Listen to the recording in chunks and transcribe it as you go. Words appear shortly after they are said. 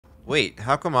Wait,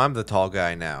 how come I'm the tall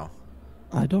guy now?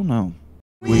 I don't know.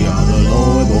 We are the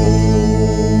LOI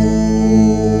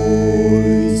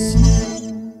boys.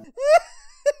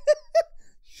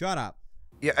 Shut up.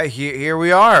 Yeah, here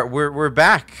we are. We're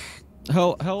back.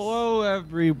 Hello,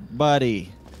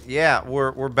 everybody. Yeah,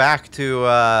 we're back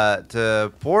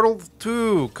to Portal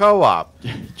 2 co-op.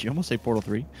 Did you almost say Portal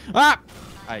 3? Ah!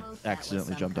 I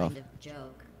accidentally jumped off.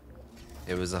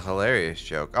 It was a hilarious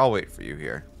joke. I'll wait for you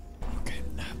here. Okay.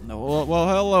 No, well,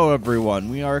 hello, everyone.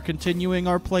 We are continuing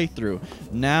our playthrough.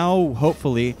 Now,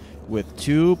 hopefully, with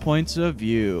 2 points of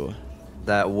view.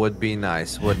 That would be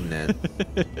nice, wouldn't it?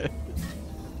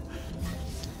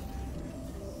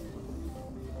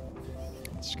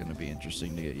 It's going to be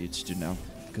interesting to get used to now,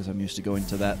 because I'm used to going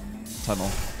to that tunnel.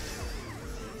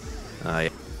 Yeah.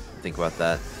 Think about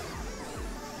that.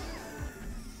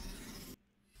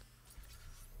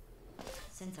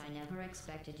 Since I never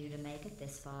expected you to make it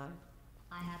this far,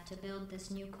 I have to build this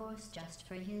new course just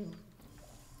for you.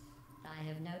 I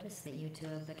have noticed that you two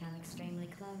have become extremely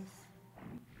close.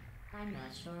 I'm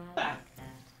not sure I like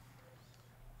that.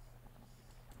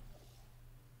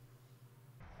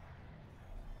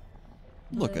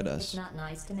 Look at Blue, us. It's not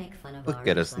nice to make fun of Look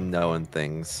at us ours like knowing that.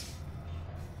 things.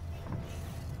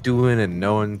 Doing and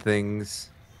knowing things.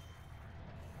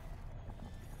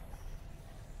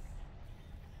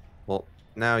 Well,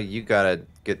 now you gotta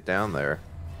get down there.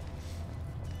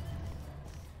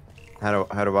 How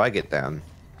do I get down?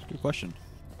 That's a good question.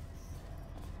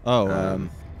 Oh,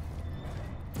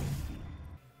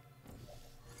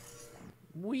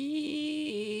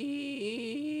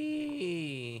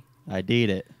 Wee. I did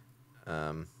it.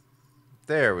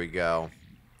 There we go.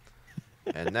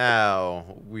 And now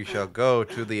we shall go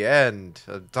to the end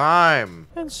of time.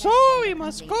 And so we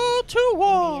must go to In the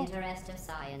war. interest of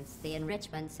science, the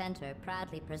Enrichment Center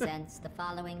proudly presents the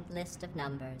following list of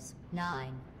numbers: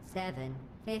 9, 7,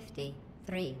 50,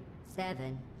 3,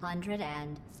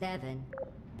 707.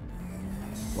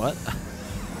 What?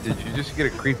 Did you just get a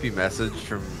creepy message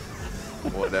from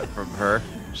from her?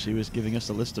 She was giving us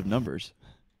a list of numbers.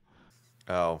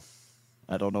 Oh,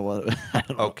 I don't know what. I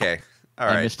don't know. okay. All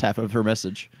I right. missed half of her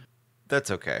message. That's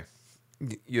okay.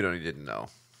 You don't need to know.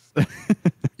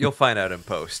 You'll find out in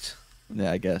post.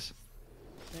 Yeah, I guess.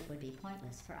 It would be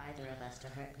pointless for either of us to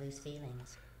hurt Blue's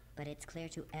feelings, but it's clear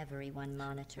to everyone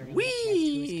monitoring the test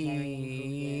who's carrying who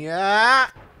here. Yeah.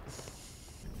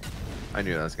 I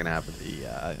knew that was gonna happen.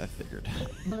 Yeah, I figured.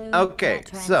 Blue, Okay,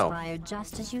 that so- transpired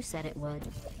just as you said it would.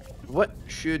 What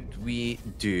should we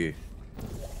do?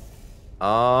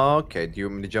 Okay, do you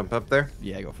want me to jump up there?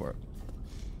 Yeah, go for it.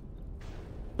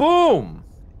 Boom!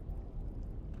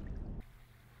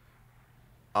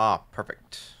 Ah,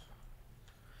 perfect.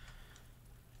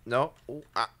 No. Ooh,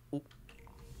 ooh.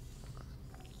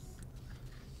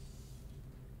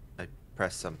 I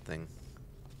pressed something.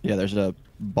 Yeah, there's a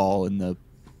ball in the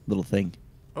little thing.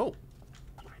 Oh.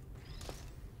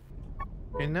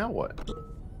 Okay, now what?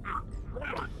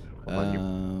 Hold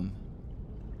on,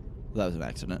 That was an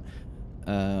accident.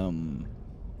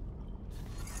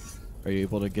 Are you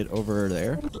able to get over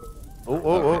there?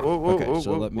 Okay,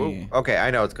 so let me- Okay,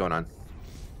 I know what's going on.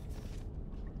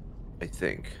 I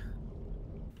think.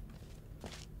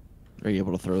 Are you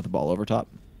able to throw the ball over top?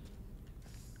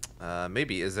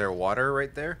 Maybe. Is there water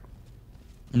right there?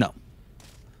 No.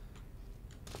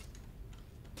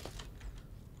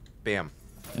 Bam.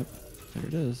 Yep, there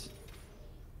it is.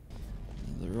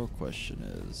 The real question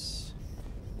is,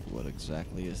 what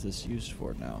exactly is this used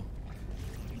for now?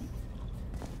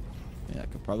 Yeah, I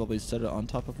could probably set it on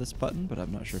top of this button, but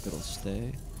I'm not sure if it'll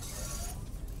stay.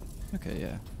 Okay,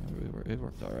 yeah, it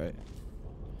worked all right.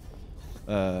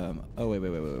 Oh, wait.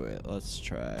 Let's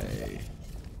try.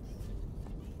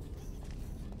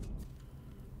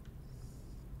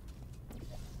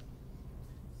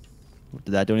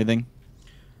 Did that do anything?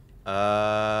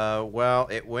 Well,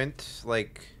 it went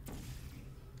like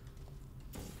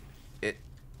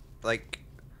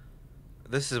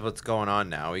this is what's going on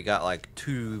now. We got like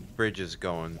 2 bridges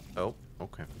going. Oh,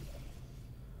 okay.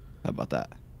 How about that?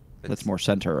 It's- That's more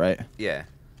center, right? Yeah.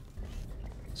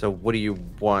 So what do you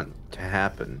want to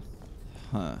happen?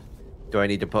 Huh. Do I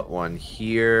need to put one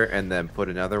here and then put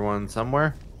another one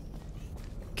somewhere?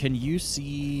 Can you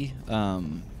see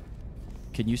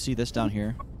this down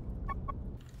here?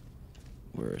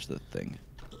 Where is the thing?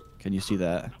 Can you see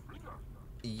that?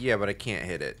 Yeah, but I can't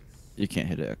hit it. You can't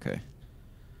hit it, okay.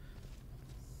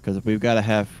 Because we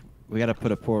gotta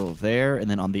put a portal there and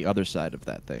then on the other side of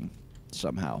that thing.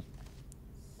 Somehow.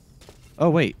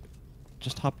 Oh wait.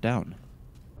 Just hop down.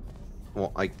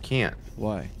 Well, I can't.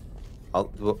 Why?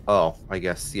 Oh, I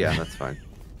guess, yeah, that's fine.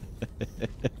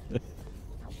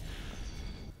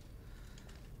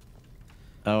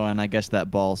 Oh, and I guess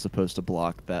that ball's supposed to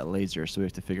block that laser, so we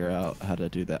have to figure out how to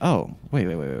do that. Oh, wait.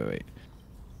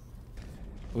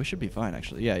 We should be fine,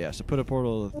 actually. Yeah. So put a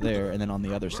portal there, and then on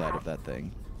the other side of that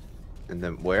thing. And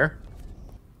then where?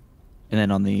 And then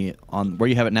on where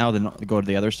you have it now, then go to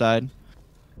the other side.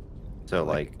 So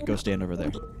like Go stand over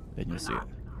there, and you'll see it.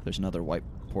 There's another white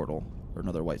portal or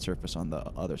another white surface on the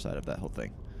other side of that whole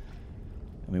thing.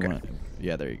 And we want to,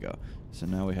 yeah, there you go. So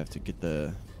now we have to get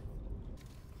the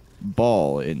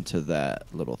ball into that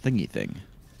little thingy thing.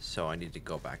 So I need to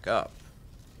go back up.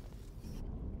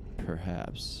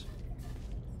 Perhaps.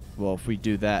 Well, if we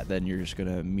do that, then you're just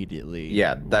gonna immediately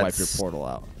wipe your portal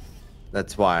out.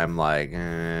 That's why I'm like,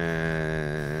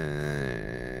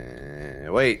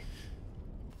 wait.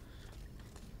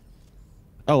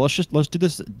 Oh, let's do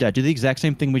this. Do the exact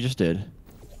same thing we just did,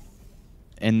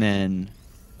 and then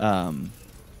I'm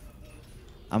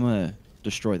gonna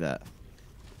destroy that.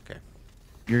 Okay.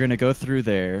 You're gonna go through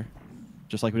there,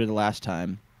 just like we did the last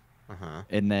time,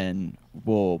 And then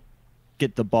we'll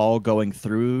get the ball going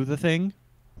through the thing.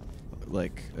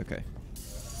 Like, okay.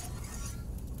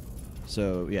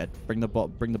 So yeah, bring the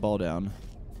ball down.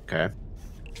 Okay.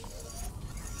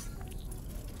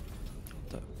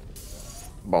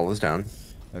 Ball is down.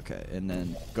 Okay, and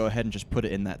then go ahead and just put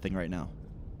it in that thing right now.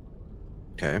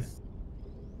 Okay.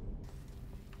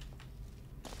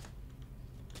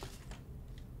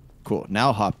 Cool.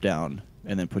 Now hop down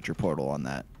and then put your portal on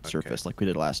that surface like we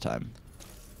did last time.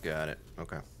 Got it.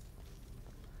 Okay.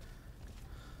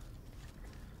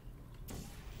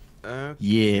 Okay.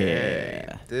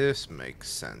 Yeah. This makes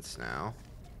sense now.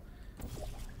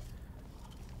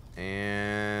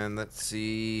 And let's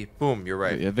see. Boom, you're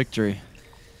right. Yeah, victory.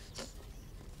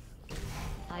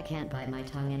 I can't bite my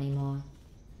tongue anymore.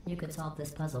 You could solve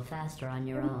this puzzle faster on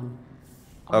your own.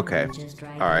 Okay. Just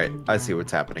All right. I see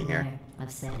what's happening here. There,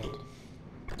 I've said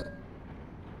it.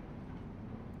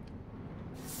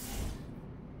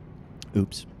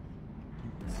 Oops.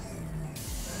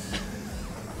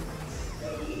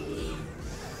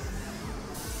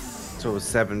 So it was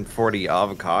 740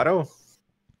 avocado?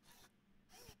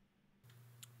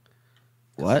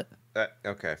 What?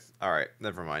 Okay. All right.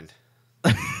 Never mind.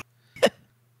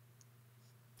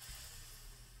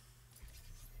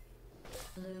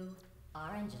 Blue,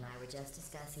 Orange and I were just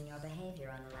discussing your behavior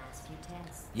on the last few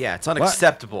tests. Yeah, it's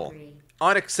unacceptable. Agreed.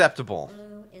 Unacceptable.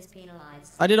 Blue is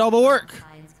penalized. I did all the work.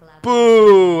 Science collaboration.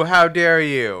 Boo! How dare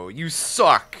you? You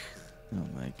suck. Oh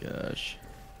my gosh.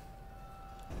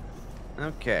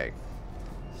 Okay.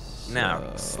 Now,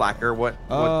 So- Slacker, what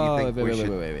do you think we should...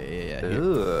 wait. Yeah. Here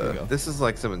Ugh, you go. this is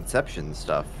like some Inception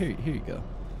stuff. Here you go.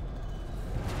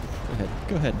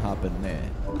 Go ahead and hop in there.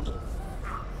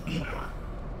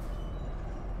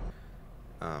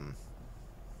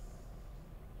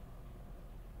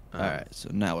 Alright, so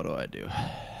now what do I do?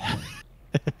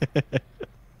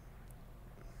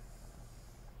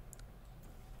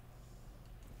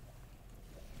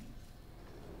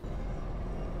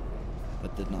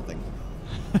 That did nothing.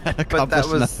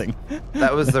 Accomplished nothing.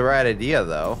 That was the right idea,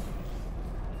 though.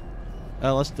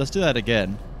 Let's do that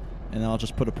again, and then I'll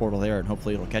just put a portal there, and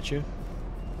hopefully it'll catch you.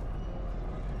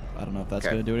 I don't know if that's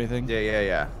Okay. gonna do anything.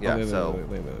 Yeah. Oh,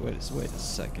 wait, So wait a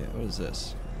second. What is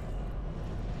this?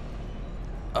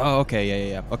 Oh,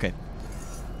 okay, yeah. Okay.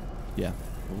 Yeah,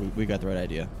 we got the right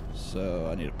idea. So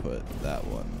I need to put that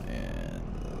one and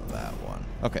that one.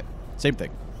 Okay, same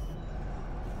thing.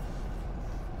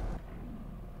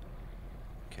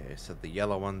 okay, so the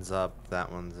yellow one's up,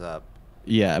 that one's up.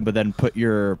 Yeah, but then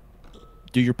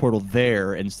do your portal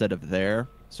there instead of there.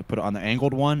 So put it on the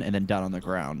angled one and then down on the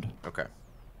ground. Okay.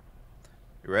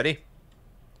 You ready?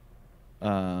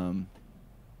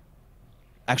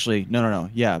 Actually, no.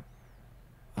 Yeah.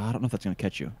 I don't know if that's gonna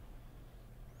catch you.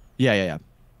 Yeah.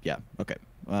 Okay.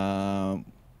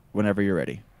 Whenever you're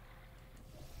ready.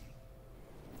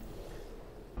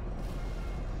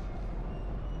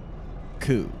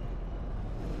 Cool.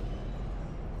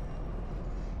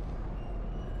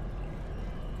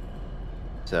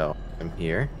 So I'm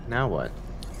here. Now what?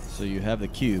 So you have the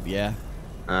cube, yeah?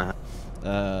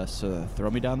 So throw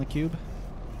me down the cube.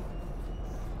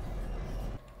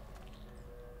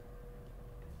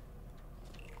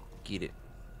 Get it.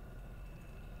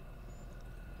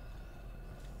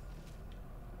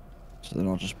 So then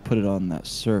I'll just put it on that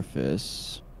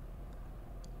surface.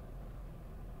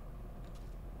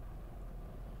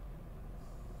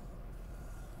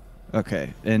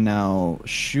 Okay, and now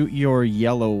shoot your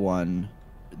yellow one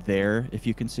there, if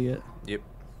you can see it. Yep.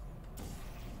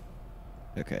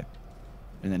 Okay.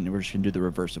 And then we're just going to do the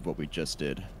reverse of what we just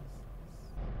did.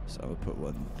 So I'll put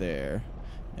one there.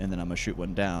 and then I'm gonna shoot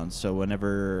one down. So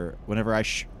whenever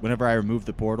I remove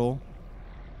the portal,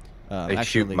 I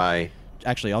shoot my.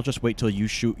 Actually, I'll just wait till you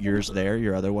shoot yours there,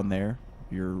 your other one there,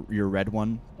 your red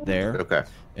one there. Okay.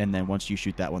 And then once you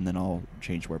shoot that one, then I'll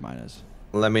change where mine is.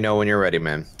 Let me know when you're ready,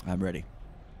 man. I'm ready.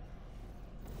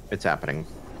 It's happening.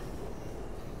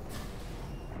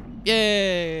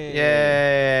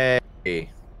 Yay! Yay!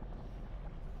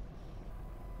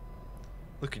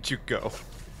 Look at you go.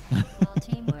 Well,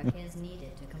 teamwork is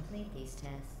needed to complete these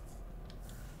tests.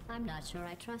 I'm not sure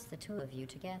I trust the two of you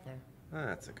together. Oh,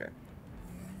 that's okay.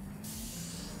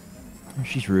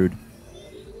 She's rude.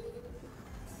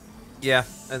 Yeah,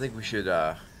 I think we should.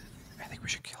 I think we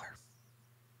should kill her.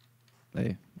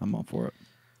 Hey, I'm all for it.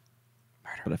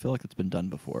 Murder. But I feel like it's been done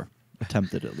before.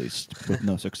 Attempted, at least, with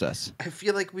no success. I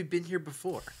feel like we've been here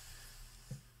before.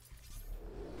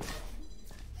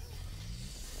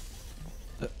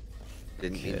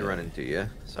 Didn't mean to run into you.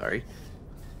 Sorry.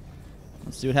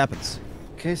 Let's see what happens.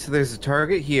 Okay, so there's a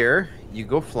target here. You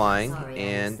go flying, Sorry,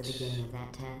 and I missed the beginning of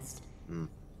that test.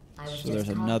 I was So just there's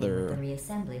talking another with the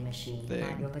reassembly machine about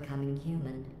thing. your becoming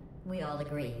human. We all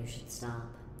agree you should stop.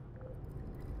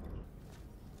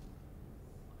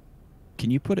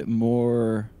 Can you put it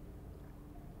more...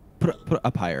 Put it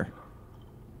up higher.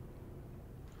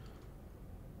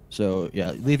 So, yeah,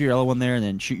 leave your yellow one there and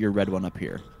then shoot your red one up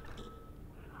here.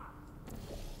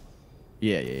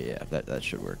 Yeah. That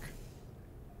should work.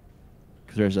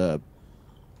 Because there's a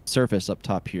surface up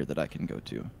top here that I can go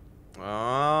to.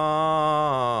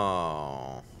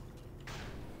 oh,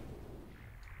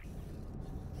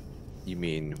 you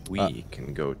mean we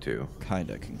can go to?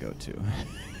 Kinda can go to.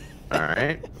 All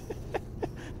right.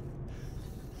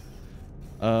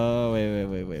 Oh,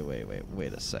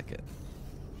 wait a second.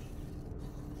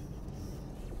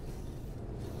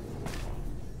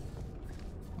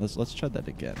 Let's try that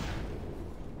again.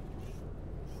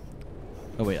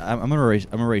 Oh wait, I'm gonna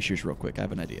erase yours real quick. I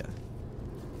have an idea.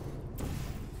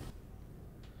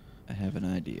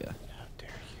 How dare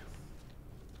you?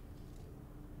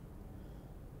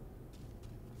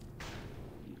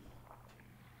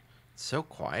 It's so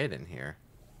quiet in here.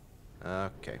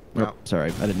 Okay. Well, Well,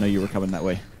 sorry, I didn't know you were coming that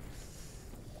way.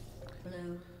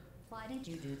 Blue, why did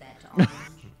you do that to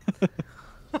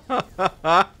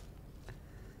Orange?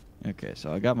 Okay,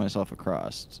 so I got myself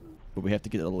across, but we have to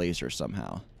get a laser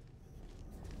somehow.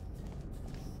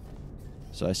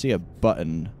 So I see a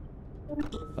button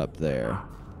up there.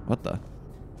 What the?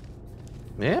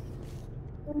 yeah.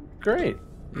 Great.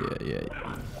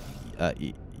 Yeah.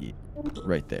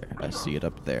 Right there. I see it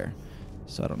up there.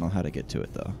 So I don't know how to get to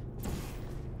it though.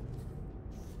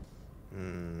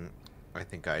 I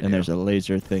think I do. And there's a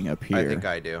laser thing up here. I think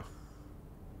I do.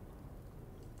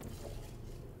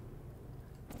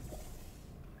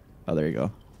 Oh, there you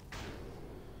go.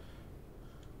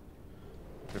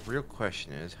 The real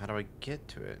question is, how do I get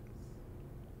to it?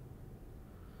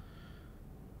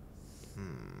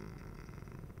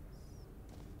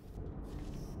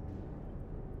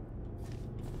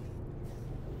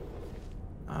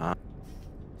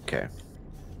 Okay.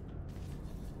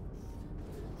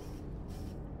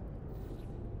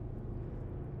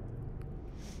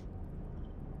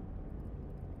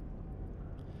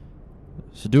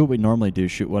 So do what we normally do.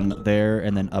 Shoot one there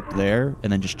and then up there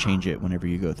and then just change it whenever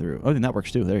you go through. Oh, then that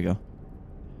works too. There you go.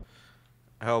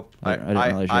 I hope I didn't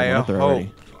realize you had one up there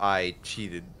already. I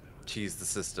cheesed the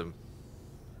system.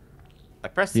 I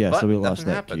pressed the Yeah, button, so we lost nothing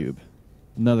that happened. cube.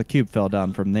 No, the cube fell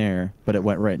down from there, but it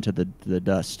went right into the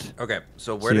dust. Okay,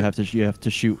 so So you have to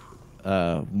shoot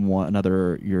your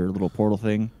little portal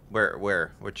thing.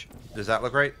 where? Which does that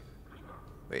look right?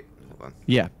 Wait, hold on.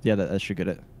 Yeah, that should get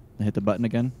it. Hit the button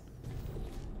again.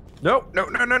 No.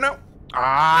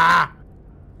 Ah!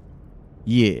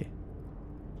 Yeah.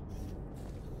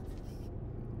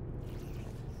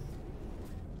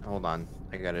 Hold on.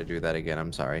 I gotta do that again.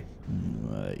 I'm sorry.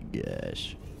 My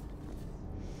gosh.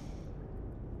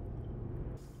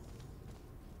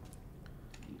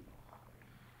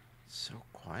 It's so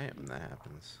quiet when that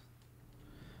happens.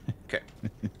 Okay.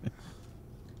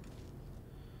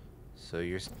 So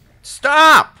you're...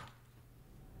 Stop!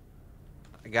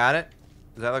 I got it.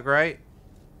 Does that look right?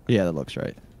 Yeah, that looks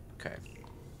right. Okay.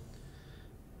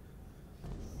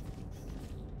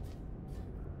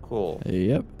 Cool.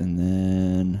 Yep, and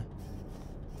then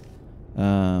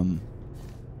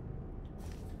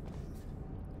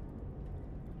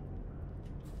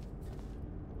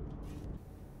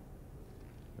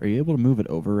are you able to move it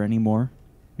over anymore?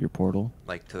 Your portal?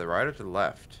 Like to the right or to the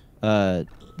left?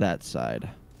 That side.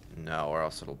 No, or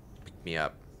else it'll pick me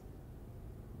up.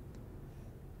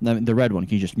 I mean, the red one.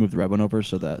 Can you just move the red one over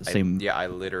so that same? Yeah, I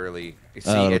literally You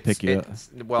see, it'll pick you up.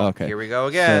 Well, Okay. here we go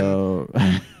again. So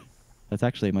that's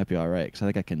actually might be all right because I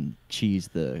think I can cheese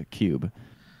the cube.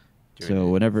 So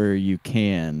whenever you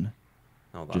can,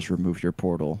 Hold just on. remove your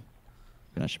portal,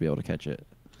 and I should be able to catch it.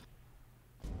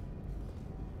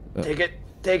 Take it.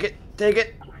 Take it. Take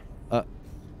it.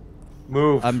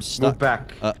 Move. I'm stuck. Move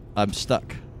back. I'm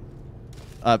stuck.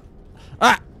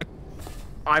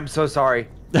 I'm so sorry.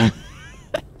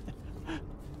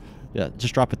 Yeah,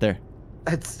 just drop it there.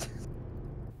 It's.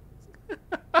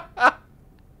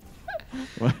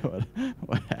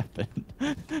 What happened?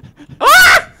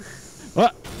 Ah!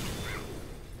 What?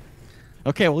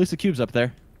 Okay, well, at least the cube's up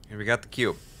there. Here we got the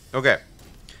cube. Okay.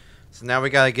 So now we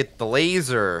gotta get the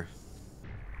laser.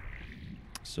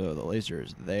 So the laser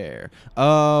is there.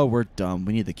 Oh, we're dumb.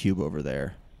 We need the cube over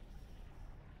there.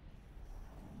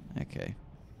 Okay.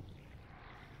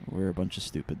 We're a bunch of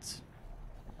stupids.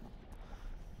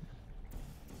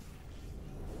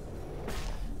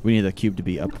 We need the cube to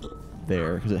be up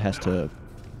there because it has to...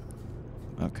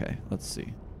 Okay, let's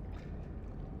see.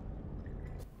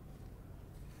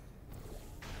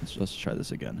 Let's try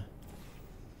this again.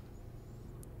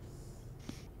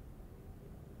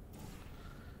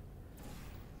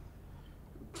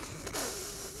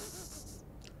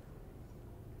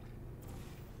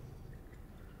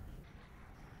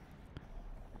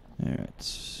 All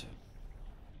right.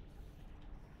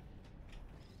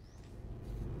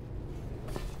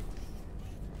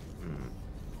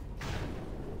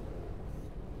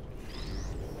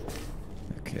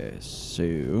 Okay,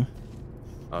 so...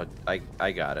 Oh,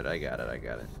 I got it. I got it. I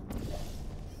got it.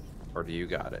 Or do you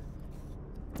got it?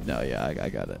 No, yeah, I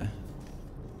got it.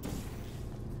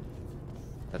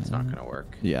 That's not gonna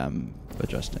work. Yeah, I'm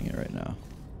adjusting it right now.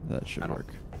 That should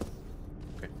work.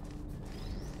 Okay.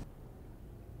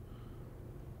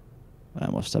 I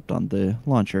almost stepped on the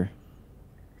launcher.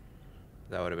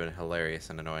 That would have been hilarious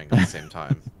and annoying at the same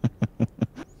time.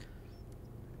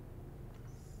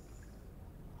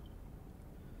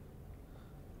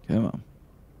 Come on.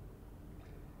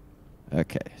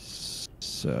 Okay,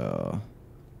 so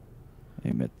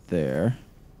aim it there.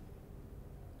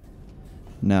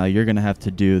 Now you're gonna have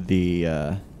to do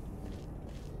the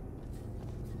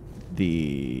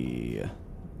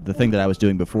thing that I was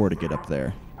doing before to get up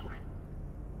there.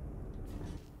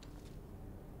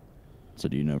 So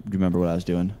do you remember what I was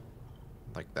doing?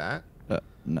 Like that?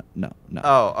 No.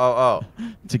 Oh.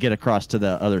 To get across to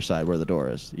the other side where the door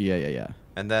is. Yeah.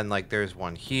 And then like there's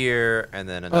one here, and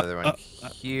then another one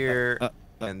here,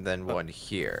 and then one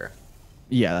here.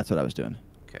 Yeah, that's what I was doing.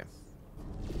 Okay.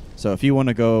 So if you want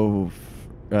to go,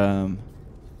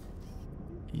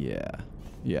 yeah,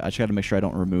 I just got to make sure I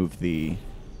don't remove the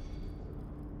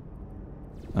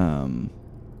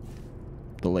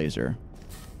laser.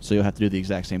 So you'll have to do the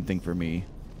exact same thing for me.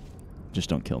 Just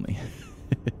don't kill me.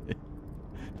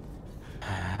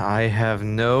 I have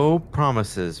no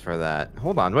promises for that.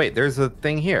 Hold on, wait, there's a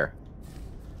thing here.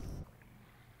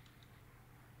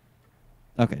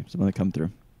 Okay, so I'm gonna come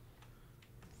through.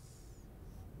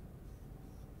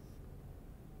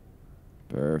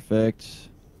 Perfect.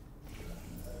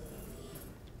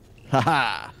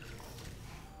 Haha.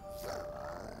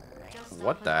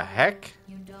 What the heck?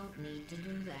 You don't need to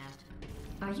do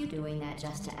that. Are you doing that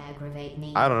just to aggravate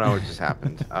me? I don't know what just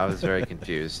happened. I was very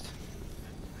confused.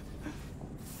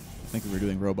 I think we were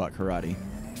doing robot karate.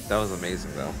 That was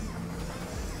amazing, though.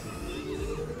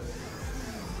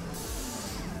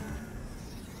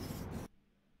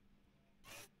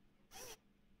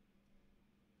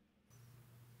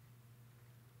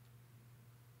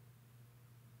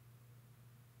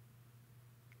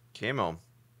 Came home.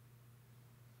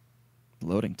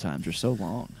 Loading times are so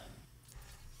long.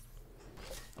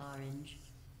 Orange,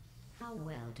 how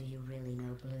well do you really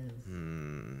know Blue?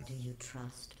 Do you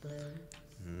trust Blue?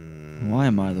 Why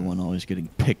am I the one always getting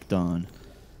picked on?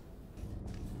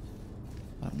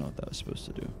 I don't know what that was supposed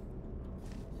to do.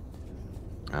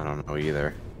 I don't know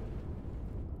either.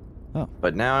 Oh,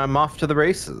 But now I'm off to the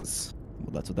races.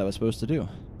 well, that's what that was supposed to do.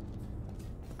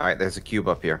 Alright, there's a cube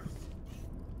up here.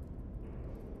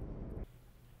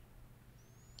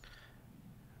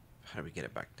 How do we get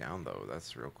it back down, though?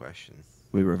 That's the real question.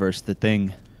 We reversed the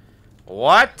thing.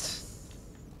 What?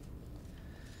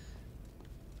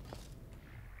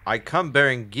 I come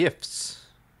bearing gifts.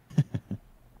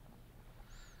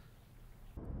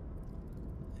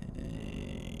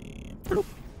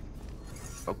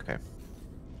 Okay.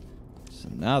 So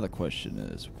now the question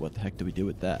is, what the heck do we do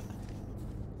with that?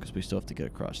 Because we still have to get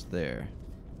across there.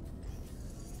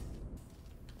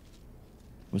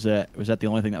 Was that the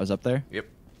only thing that was up there? Yep.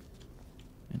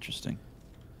 Interesting.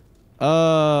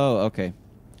 Oh, okay.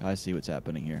 I see what's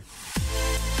happening here.